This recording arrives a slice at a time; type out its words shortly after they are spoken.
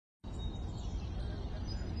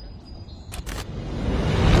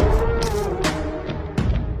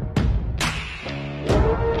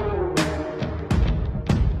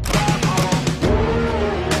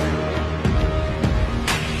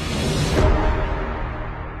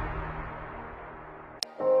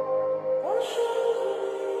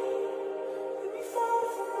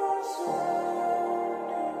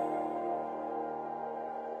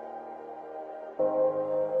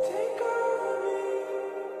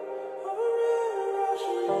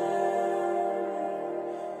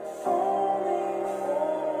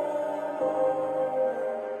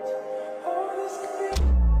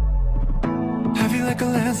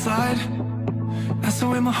slide. That's the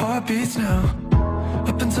way my heart beats now.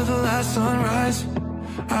 Up until the last sunrise,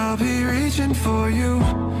 I'll be reaching for you.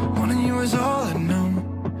 Wanting you is all I know,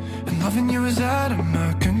 and loving you is out of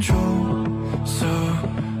my control. So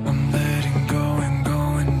I'm letting go and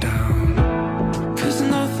going down. 'Cause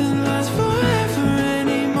nothing lasts forever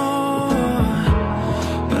anymore,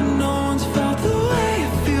 but no one's felt the way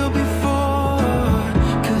I feel before.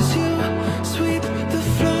 'Cause you sweep the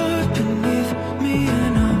floor beneath me,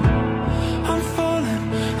 and I'm falling,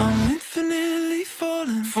 I'm infinitely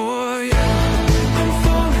falling for you. I'm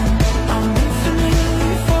falling, I'm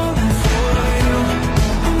infinitely falling for you.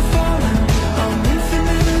 I'm falling, I'm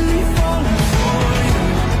infinitely falling for you.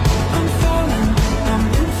 I'm falling, I'm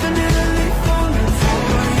infinitely falling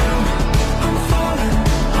for you. I'm falling,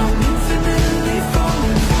 I'm infinitely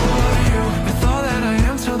falling for you. With all that I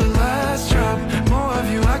am till the last drop, more of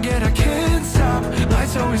you I get, I can't stop.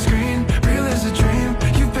 Lights always green, real as a dream.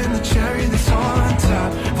 You've been the cherry that's on top.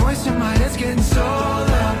 Voice in my head's getting so